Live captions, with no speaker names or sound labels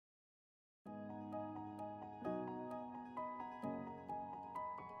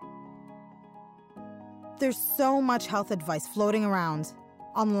There's so much health advice floating around,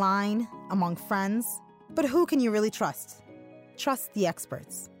 online, among friends, but who can you really trust? Trust the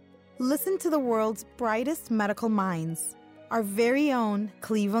experts. Listen to the world's brightest medical minds, our very own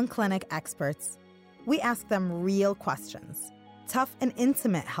Cleveland Clinic experts. We ask them real questions, tough and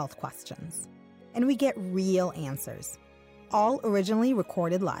intimate health questions, and we get real answers, all originally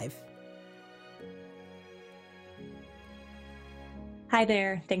recorded live. Hi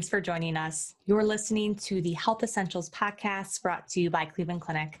there. Thanks for joining us. You're listening to the Health Essentials podcast brought to you by Cleveland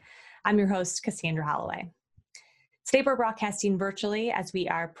Clinic. I'm your host, Cassandra Holloway. Today we're broadcasting virtually as we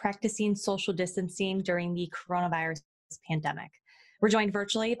are practicing social distancing during the coronavirus pandemic. We're joined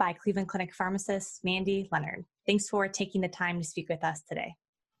virtually by Cleveland Clinic Pharmacist Mandy Leonard. Thanks for taking the time to speak with us today.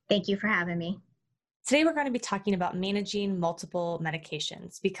 Thank you for having me. Today, we're going to be talking about managing multiple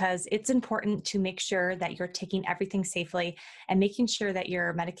medications because it's important to make sure that you're taking everything safely and making sure that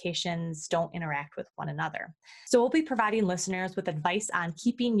your medications don't interact with one another. So we'll be providing listeners with advice on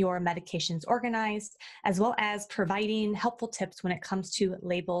keeping your medications organized, as well as providing helpful tips when it comes to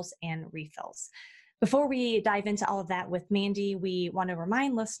labels and refills. Before we dive into all of that with Mandy, we want to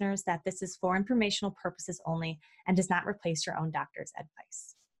remind listeners that this is for informational purposes only and does not replace your own doctor's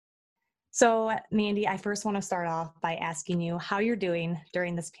advice. So, Mandy, I first want to start off by asking you how you're doing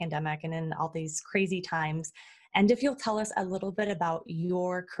during this pandemic and in all these crazy times, and if you'll tell us a little bit about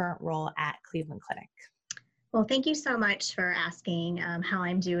your current role at Cleveland Clinic. Well, thank you so much for asking how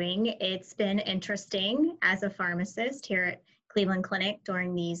I'm doing. It's been interesting as a pharmacist here at Cleveland Clinic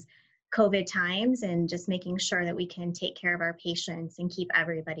during these COVID times and just making sure that we can take care of our patients and keep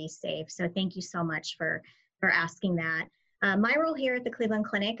everybody safe. So thank you so much for asking that. My role here at the Cleveland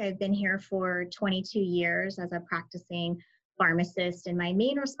Clinic, I've been here for 22 years as a practicing pharmacist, and my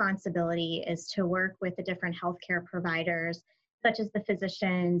main responsibility is to work with the different healthcare providers, such as the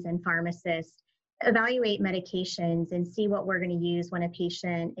physicians and pharmacists, evaluate medications and see what we're going to use when a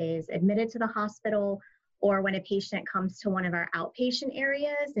patient is admitted to the hospital or when a patient comes to one of our outpatient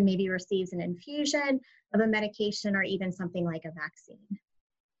areas and maybe receives an infusion of a medication or even something like a vaccine.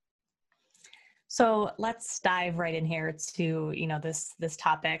 So let's dive right in here to, this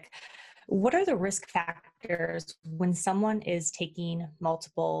topic. What are the risk factors when someone is taking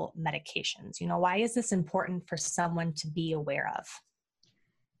multiple medications? Why is this important for someone to be aware of?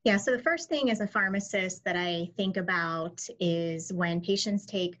 Yeah, so the first thing as a pharmacist that I think about is when patients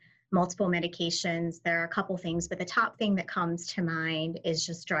take multiple medications, there are a couple things, but the top thing that comes to mind is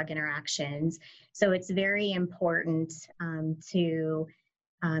just drug interactions. So it's very important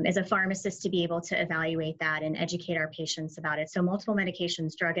as a pharmacist to be able to evaluate that and educate our patients about it. So multiple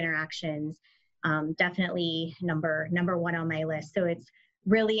medications, drug interactions, definitely number one on my list. So it's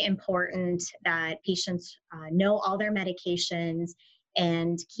really important that patients know all their medications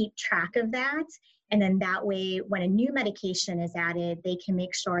and keep track of that. And then that way, when a new medication is added, they can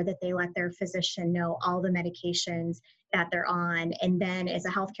make sure that they let their physician know all the medications that they're on. And then as a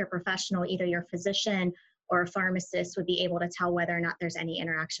healthcare professional, either your physician or a pharmacist would be able to tell whether or not there's any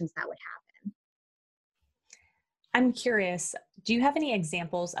interactions that would happen. I'm curious, do you have any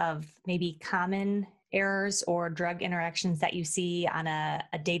examples of maybe common errors or drug interactions that you see on a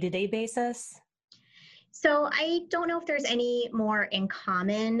day-to-day basis? So I don't know if there's any more in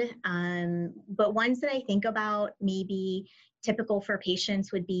common, but ones that I think about maybe typical for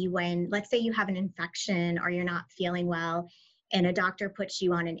patients would be when, let's say you have an infection or you're not feeling well and a doctor puts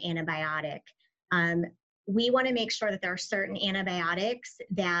you on an antibiotic. We want to make sure that there are certain antibiotics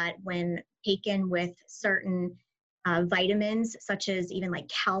that when taken with certain vitamins, such as even like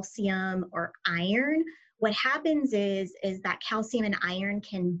calcium or iron, what happens is that calcium and iron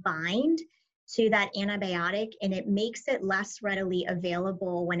can bind to that antibiotic and it makes it less readily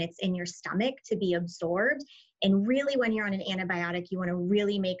available when it's in your stomach to be absorbed. And really when you're on an antibiotic, you want to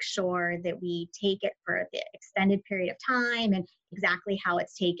really make sure that we take it for the extended period of time and exactly how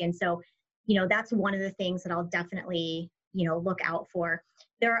it's taken. So that's one of the things that I'll definitely, look out for.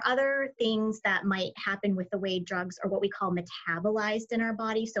 There are other things that might happen with the way drugs are what we call metabolized in our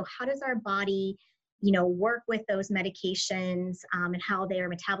body. So how does our body, work with those medications and how they are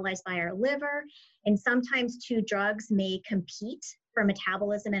metabolized by our liver? And sometimes two drugs may compete for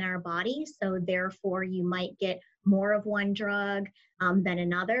metabolism in our body. So therefore you might get more of one drug than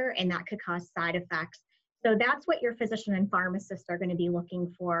another, and that could cause side effects. So that's what your physician and pharmacist are going to be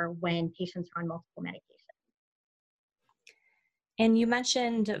looking for when patients are on multiple medications. And you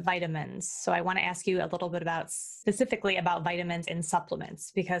mentioned vitamins. So I want to ask you a little bit specifically about vitamins and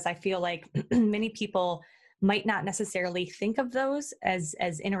supplements, because I feel like many people might not necessarily think of those as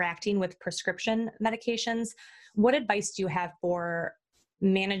interacting with prescription medications. What advice do you have for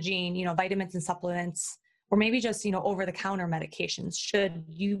managing, vitamins and supplements or maybe just, over-the-counter medications? Should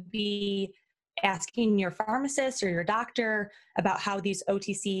you be asking your pharmacist or your doctor about how these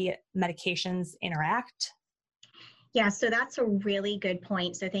OTC medications interact? Yeah, so that's a really good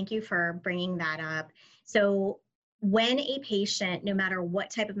point. So thank you for bringing that up. So when a patient, no matter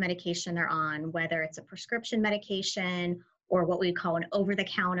what type of medication they're on, whether it's a prescription medication or what we call an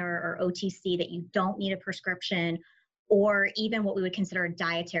over-the-counter or OTC that you don't need a prescription, or even what we would consider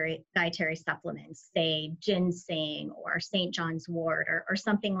dietary supplements, say ginseng or St. John's wort or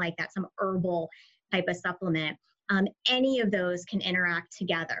something like that, some herbal type of supplement, any of those can interact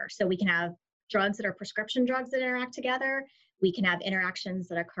together. So we can have drugs that are prescription drugs that interact together. We can have interactions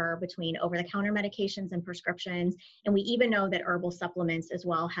that occur between over-the-counter medications and prescriptions. And we even know that herbal supplements as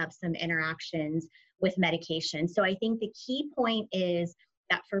well have some interactions with medication. So I think the key point is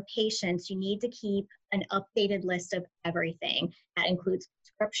that for patients, you need to keep an updated list of everything. That includes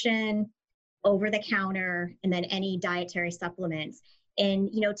prescription, over-the-counter, and then any dietary supplements.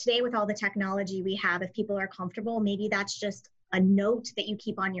 And, today with all the technology we have, if people are comfortable, maybe that's just a note that you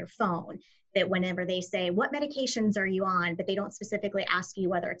keep on your phone, that whenever they say, what medications are you on? But they don't specifically ask you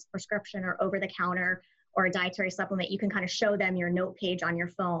whether it's prescription or over-the-counter or a dietary supplement, you can kind of show them your note page on your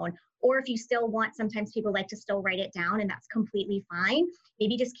phone. Or if you still want, sometimes people like to still write it down, and that's completely fine.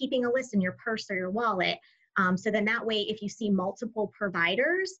 Maybe just keeping a list in your purse or your wallet. So then that way, if you see multiple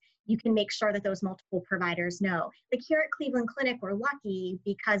providers, you can make sure that those multiple providers know. Like here at Cleveland Clinic, we're lucky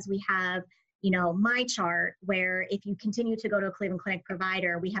because we have my chart, where if you continue to go to a Cleveland Clinic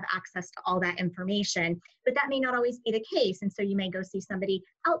provider, we have access to all that information, but that may not always be the case. And so you may go see somebody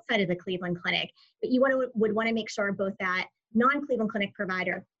outside of the Cleveland Clinic, but you would want to make sure both that non-Cleveland Clinic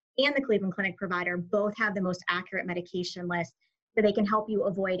provider and the Cleveland Clinic provider both have the most accurate medication list so they can help you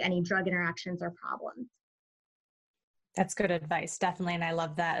avoid any drug interactions or problems. That's good advice, definitely. And I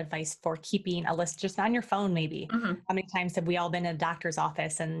love that advice for keeping a list just on your phone, maybe. Mm-hmm. How many times have we all been in a doctor's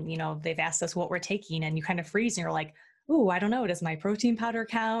office and, they've asked us what we're taking and you kind of freeze and you're like, ooh, I don't know. Does my protein powder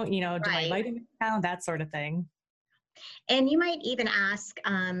count? Do my vitamins count? That sort of thing. And you might even ask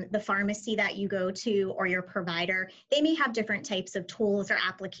the pharmacy that you go to or your provider. They may have different types of tools or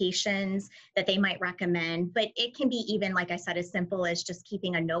applications that they might recommend, but it can be even, like I said, as simple as just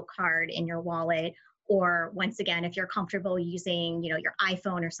keeping a note card in your wallet. Or once again, if you're comfortable using, your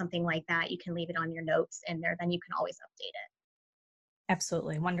iPhone or something like that, you can leave it on your notes in there. Then you can always update it.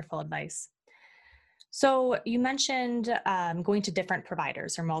 Absolutely. Wonderful advice. So you mentioned going to different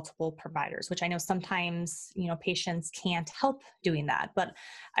providers or multiple providers, which I know sometimes, patients can't help doing that. But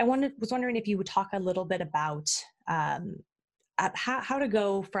I was wondering if you would talk a little bit about how to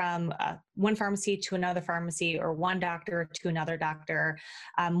go from one pharmacy to another pharmacy or one doctor to another doctor.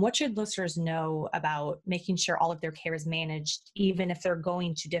 What should listeners know about making sure all of their care is managed, even if they're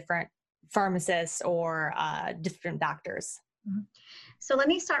going to different pharmacists or different doctors? Mm-hmm. So let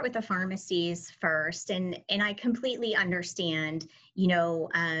me start with the pharmacies first. And I completely understand,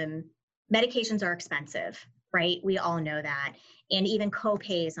 medications are expensive, right? We all know that. And even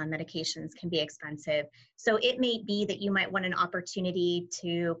co-pays on medications can be expensive. So it may be that you might want an opportunity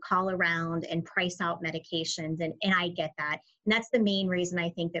to call around and price out medications. And I get that. And that's the main reason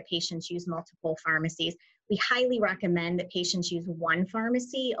I think that patients use multiple pharmacies. We highly recommend that patients use one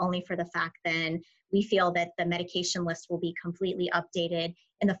pharmacy, only for the fact then we feel that the medication list will be completely updated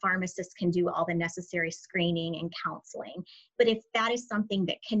and the pharmacist can do all the necessary screening and counseling. But if that is something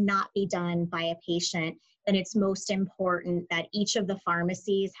that cannot be done by a patient, then it's most important that each of the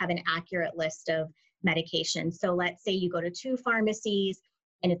pharmacies have an accurate list of medications. So let's say you go to 2 pharmacies,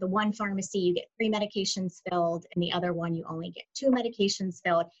 and at the one pharmacy you get 3 medications filled, and the other one you only get 2 medications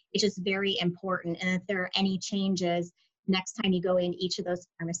filled. It's just very important. And if there are any changes, next time you go in, each of those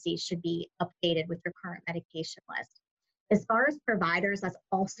pharmacies should be updated with your current medication list. As far as providers, that's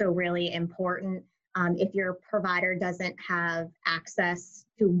also really important. If your provider doesn't have access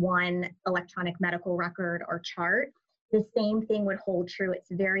to one electronic medical record or chart, the same thing would hold true. It's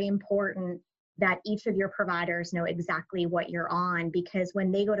very important that each of your providers know exactly what you're on, because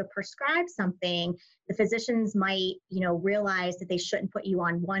when they go to prescribe something, the physicians might, realize that they shouldn't put you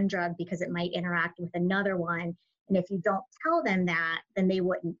on one drug because it might interact with another one. And if you don't tell them that, then they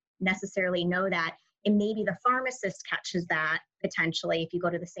wouldn't necessarily know that. And maybe the pharmacist catches that potentially if you go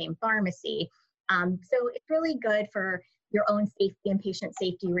to the same pharmacy. So it's really good for your own safety and patient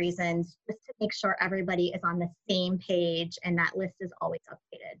safety reasons, just to make sure everybody is on the same page and that list is always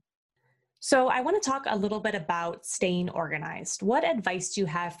updated. So I want to talk a little bit about staying organized. What advice do you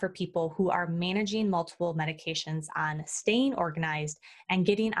have for people who are managing multiple medications on staying organized and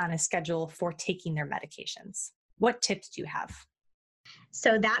getting on a schedule for taking their medications? What tips do you have?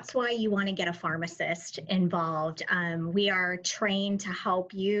 So that's why you want to get a pharmacist involved. We are trained to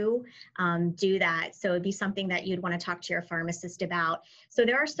help you do that. So it'd be something that you'd want to talk to your pharmacist about. So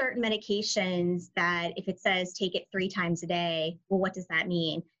there are certain medications that if it says take it 3 times a day, well, what does that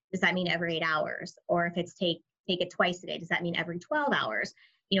mean? Does that mean every 8 hours? Or if it's take it twice a day, does that mean every 12 hours?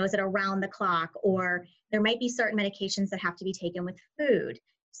 Is it around the clock? Or there might be certain medications that have to be taken with food.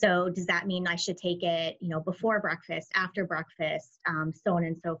 So does that mean I should take it, before breakfast, after breakfast, so on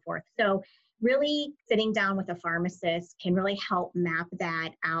and so forth. So really sitting down with a pharmacist can really help map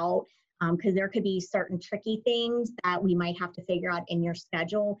that out, because there could be certain tricky things that we might have to figure out in your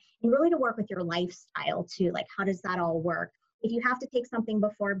schedule, and really to work with your lifestyle too. Like, how does that all work? If you have to take something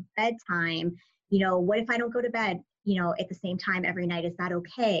before bedtime, what if I don't go to bed, at the same time every night? Is that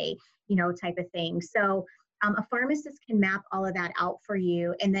okay? Type of thing. So a pharmacist can map all of that out for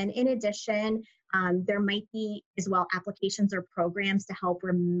you. And then in addition, there might be as well applications or programs to help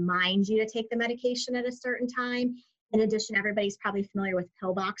remind you to take the medication at a certain time. In addition, everybody's probably familiar with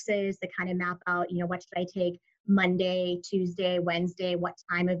pill boxes that kind of map out, what should I take Monday, Tuesday, Wednesday, what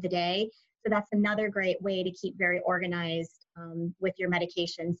time of the day. So that's another great way to keep very organized with your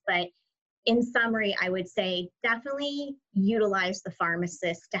medications. But in summary, I would say definitely utilize the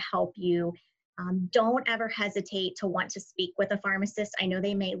pharmacist to help you. Don't ever hesitate to want to speak with a pharmacist. I know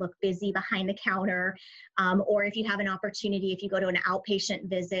they may look busy behind the counter, or if you have an opportunity, if you go to an outpatient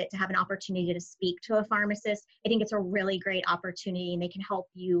visit, to have an opportunity to speak to a pharmacist. I think it's a really great opportunity, and they can help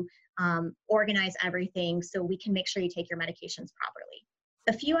you organize everything so we can make sure you take your medications properly.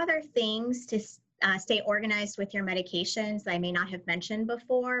 A few other things to stay organized with your medications that I may not have mentioned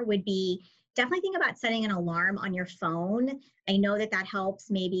before would be definitely think about setting an alarm on your phone. I know that helps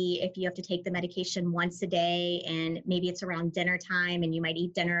maybe if you have to take the medication once a day and maybe it's around dinner time and you might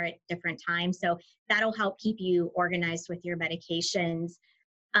eat dinner at different times. So that'll help keep you organized with your medications.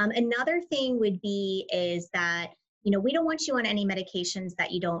 Another thing would be is that, we don't want you on any medications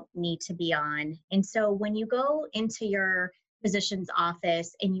that you don't need to be on. And so when you go into your physician's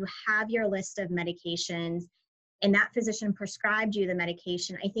office and you have your list of medications, and that physician prescribed you the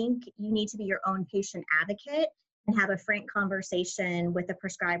medication, I think you need to be your own patient advocate and have a frank conversation with the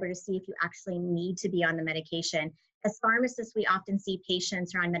prescriber to see if you actually need to be on the medication. As pharmacists, we often see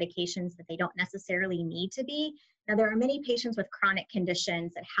patients who are on medications that they don't necessarily need to be. Now, there are many patients with chronic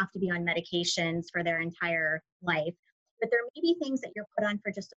conditions that have to be on medications for their entire life, but there may be things that you're put on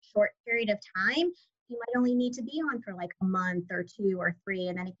for just a short period of time. You might only need to be on for like a month or 2 or 3,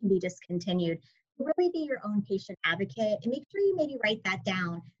 and then it can be discontinued. Really be your own patient advocate and make sure you maybe write that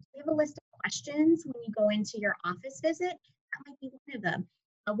down. You have a list of questions when you go into your office visit. That might be one of them.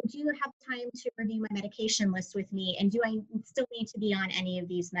 Would you have time to review my medication list with me? And do I still need to be on any of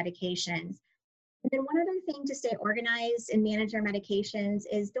these medications? And then one other thing to stay organized and manage your medications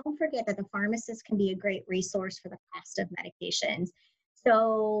is don't forget that the pharmacist can be a great resource for the cost of medications.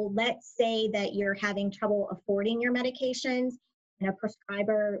 So let's say that you're having trouble affording your medications, and a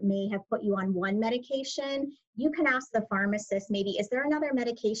prescriber may have put you on one medication. You can ask the pharmacist, maybe, is there another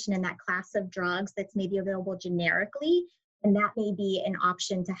medication in that class of drugs that's maybe available generically? And that may be an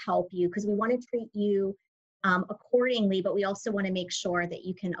option to help you, because we want to treat you accordingly, but we also want to make sure that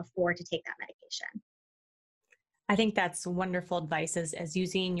you can afford to take that medication. I think that's wonderful advice as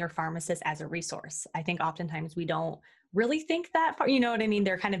using your pharmacist as a resource. I think oftentimes we don't really think that far, you know what I mean?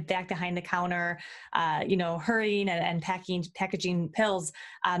 They're kind of back behind the counter, hurrying and packaging pills.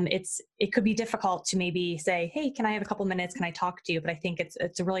 It could be difficult to maybe say, hey, can I have a couple minutes? Can I talk to you? But I think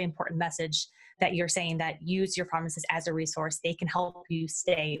it's a really important message that you're saying, that use your pharmacist as a resource. They can help you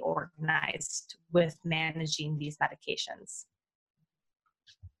stay organized with managing these medications.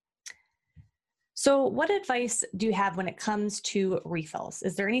 So what advice do you have when it comes to refills?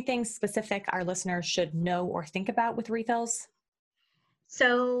 Is there anything specific our listeners should know or think about with refills?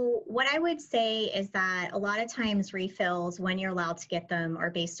 So what I would say is that a lot of times refills, when you're allowed to get them, are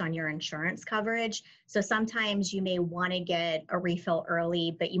based on your insurance coverage. So sometimes you may want to get a refill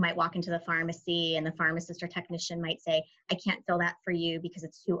early, but you might walk into the pharmacy and the pharmacist or technician might say, I can't fill that for you because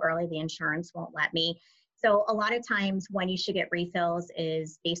it's too early. The insurance won't let me. So a lot of times when you should get refills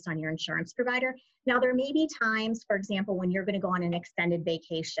is based on your insurance provider. Now, there may be times, for example, when you're going to go on an extended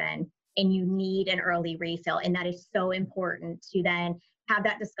vacation and you need an early refill, and that is so important to then have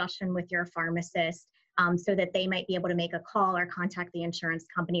that discussion with your pharmacist so that they might be able to make a call or contact the insurance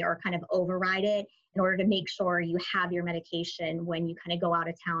company or kind of override it in order to make sure you have your medication when you kind of go out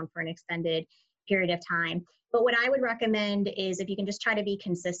of town for an extended period of time. But what I would recommend is if you can just try to be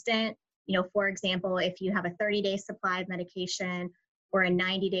consistent. For example, if you have a 30-day supply of medication or a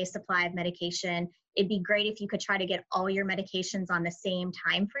 90-day supply of medication, it'd be great if you could try to get all your medications on the same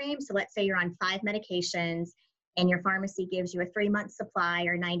time frame. So let's say you're on 5 medications and your pharmacy gives you a 3-month supply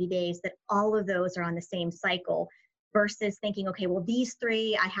or 90 days, that all of those are on the same cycle, versus thinking, okay, well, these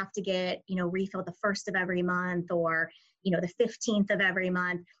 3 I have to get, refilled the 1st of every month, or, the 15th of every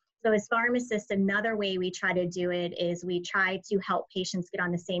month. So as pharmacists, another way we try to do it is we try to help patients get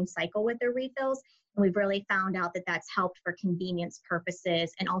on the same cycle with their refills. And we've really found out that that's helped for convenience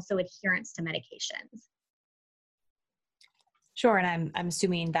purposes and also adherence to medications. Sure, and I'm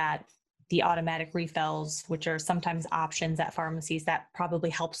assuming that the automatic refills, which are sometimes options at pharmacies, that probably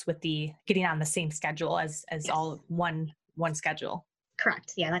helps with the getting on the same schedule as Yes. all one schedule.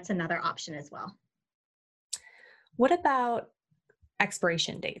 Correct. Yeah, that's another option as well. What about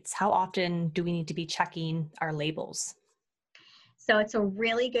expiration dates? How often do we need to be checking our labels? So it's a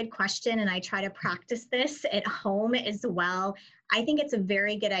really good question, and I try to practice this at home as well. I think it's a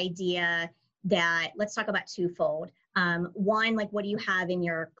very good idea that, let's talk about twofold. One, like, what do you have in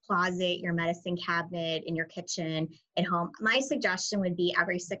your closet, your medicine cabinet, in your kitchen, at home? My suggestion would be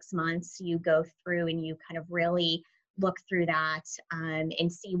every 6 months you go through and you kind of really look through that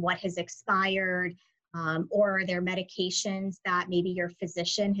and see what has expired, or are there medications that maybe your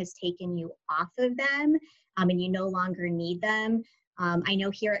physician has taken you off of them and you no longer need them. I know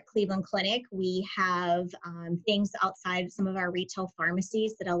here at Cleveland Clinic, we have things outside some of our retail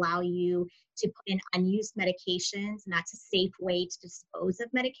pharmacies that allow you to put in unused medications, and that's a safe way to dispose of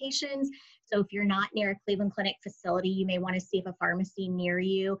medications. So if you're not near a Cleveland Clinic facility, you may want to see if a pharmacy near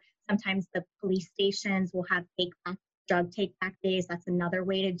you. Sometimes the police stations will have drug take-back days. That's another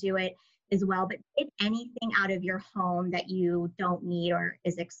way to do it as well. But get anything out of your home that you don't need or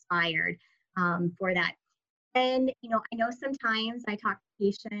is expired for that. And, I know sometimes I talk to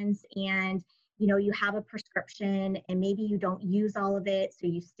patients and, you have a prescription and maybe you don't use all of it. So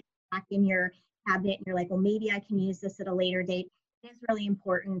you stick it back in your cabinet and you're like, well, maybe I can use this at a later date. It is really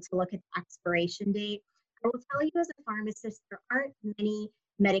important to look at the expiration date. I will tell you as a pharmacist, there aren't many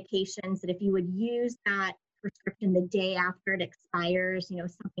medications that if you would use that prescription the day after it expires,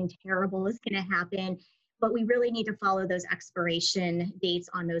 something terrible is going to happen. But we really need to follow those expiration dates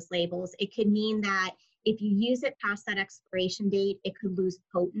on those labels. It could mean that if you use it past that expiration date, it could lose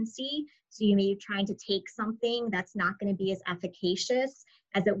potency. So you may be trying to take something that's not going to be as efficacious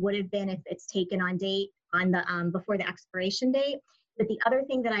as it would have been if it's taken on date on the before the expiration date. But the other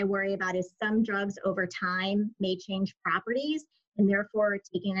thing that I worry about is some drugs over time may change properties, and therefore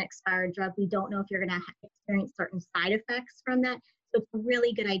taking an expired drug, we don't know if you're going to experience certain side effects from that. So it's a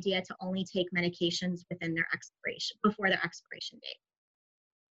really good idea to only take medications within their expiration, before their expiration date.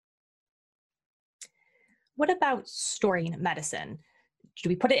 What about storing medicine? Do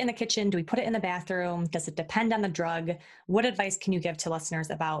we put it in the kitchen? Do we put it in the bathroom? Does it depend on the drug? What advice can you give to listeners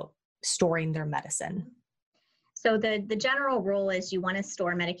about storing their medicine? So the general rule is you want to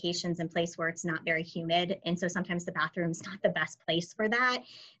store medications in place where it's not very humid. And so sometimes the bathroom's not the best place for that.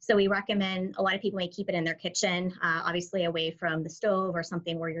 So we recommend, a lot of people may keep it in their kitchen, obviously away from the stove or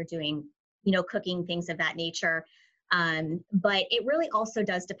something where you're doing, cooking, things of that nature. But it really also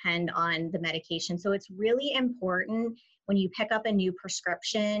does depend on the medication. So it's really important when you pick up a new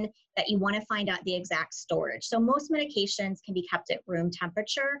prescription that you want to find out the exact storage. So most medications can be kept at room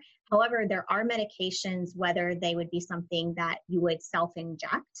temperature. However, there are medications, whether they would be something that you would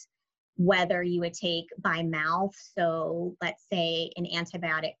self-inject, whether you would take by mouth. So let's say an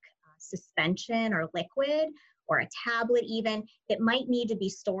antibiotic suspension or liquid, or a tablet even, it might need to be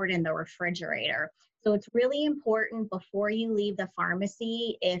stored in the refrigerator. So it's really important before you leave the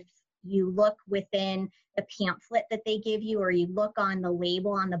pharmacy, if you look within the pamphlet that they give you, or you look on the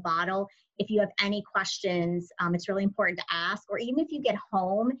label on the bottle, if you have any questions, it's really important to ask. Or even if you get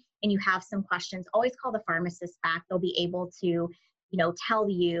home and you have some questions, always call the pharmacist back. They'll be able to, tell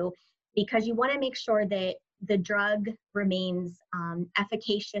you, because you want to make sure that the drug remains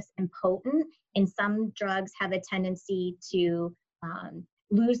efficacious and potent. And some drugs have a tendency to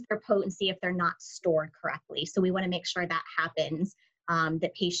lose their potency if they're not stored correctly. So we want to make sure that happens,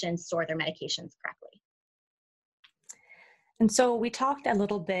 that patients store their medications correctly. And so we talked a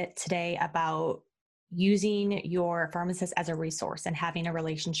little bit today about using your pharmacist as a resource and having a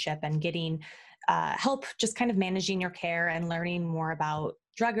relationship and getting help, just kind of managing your care and learning more about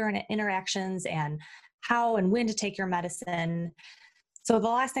drug interactions and how and when to take your medicine. So the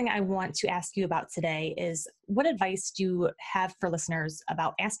last thing I want to ask you about today is, what advice do you have for listeners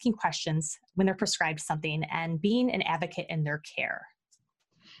about asking questions when they're prescribed something and being an advocate in their care?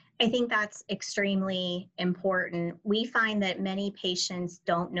 I think that's extremely important. We find that many patients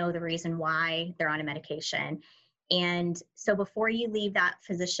don't know the reason why they're on a medication. And so before you leave that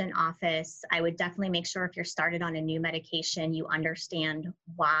physician office, I would definitely make sure if you're started on a new medication, you understand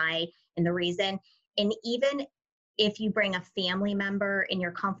why and the reason. And even if you bring a family member and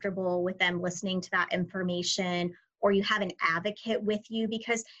you're comfortable with them listening to that information, or you have an advocate with you,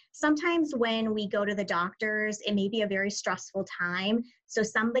 because sometimes when we go to the doctors, it may be a very stressful time. So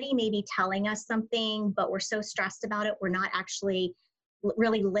somebody may be telling us something, but we're so stressed about it, we're not actually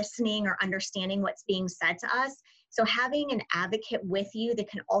really listening or understanding what's being said to us. So having an advocate with you that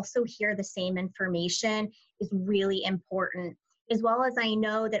can also hear the same information is really important. As well as I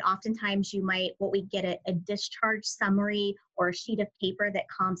know that oftentimes you might, what we get a discharge summary or a sheet of paper that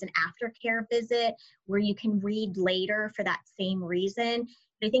comes an aftercare visit where you can read later for that same reason.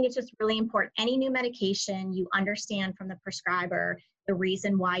 But I think it's just really important. Any new medication, you understand from the prescriber the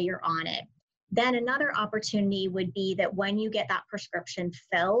reason why you're on it. Then another opportunity would be that when you get that prescription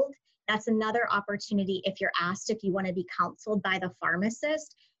filled, that's another opportunity if you're asked if you want to be counseled by the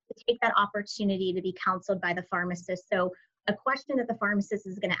pharmacist, to take that opportunity to be counseled by the pharmacist. So a question that the pharmacist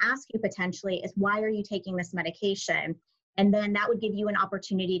is going to ask you potentially is, why are you taking this medication? And then that would give you an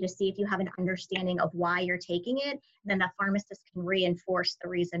opportunity to see if you have an understanding of why you're taking it. And then the pharmacist can reinforce the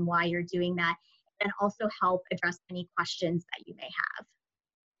reason why you're doing that, and also help address any questions that you may have.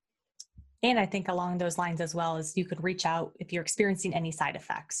 And I think along those lines as well, is you could reach out if you're experiencing any side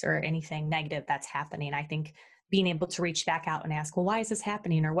effects or anything negative that's happening. I think being able to reach back out and ask, well, why is this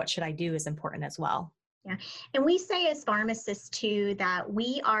happening, or what should I do, is important as well. Yeah. And we say as pharmacists too, that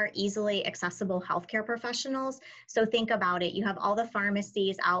we are easily accessible healthcare professionals. So think about it. You have all the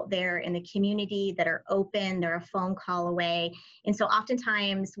pharmacies out there in the community that are open, they're a phone call away. And so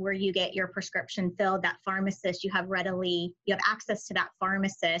oftentimes where you get your prescription filled, that pharmacist, you have access to that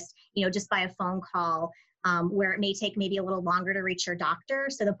pharmacist, just by a phone call. Where it may take maybe a little longer to reach your doctor.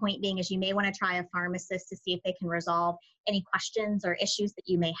 So the point being is you may want to try a pharmacist to see if they can resolve any questions or issues that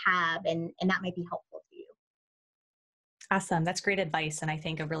you may have, and that might be helpful to you. Awesome. That's great advice. And I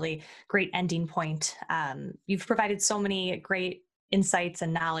think a really great ending point. You've provided so many great insights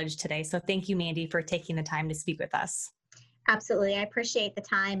and knowledge today. So thank you, Mandy, for taking the time to speak with us. Absolutely. I appreciate the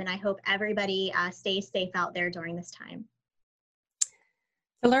time, and I hope everybody stays safe out there during this time.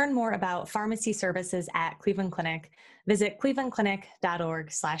 To learn more about pharmacy services at Cleveland Clinic, visit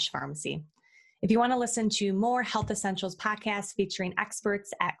clevelandclinic.org/pharmacy. If you want to listen to more Health Essentials podcasts featuring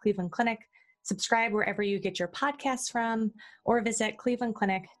experts at Cleveland Clinic, subscribe wherever you get your podcasts from, or visit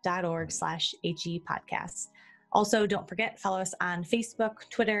clevelandclinic.org/HE podcasts. Also, don't forget, follow us on Facebook,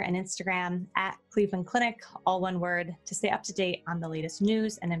 Twitter, and Instagram at Cleveland Clinic, all one word, to stay up to date on the latest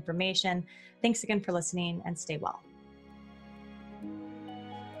news and information. Thanks again for listening, and stay well.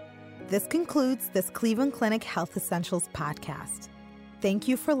 This concludes this Cleveland Clinic Health Essentials podcast. Thank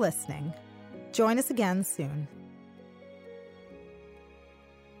you for listening. Join us again soon.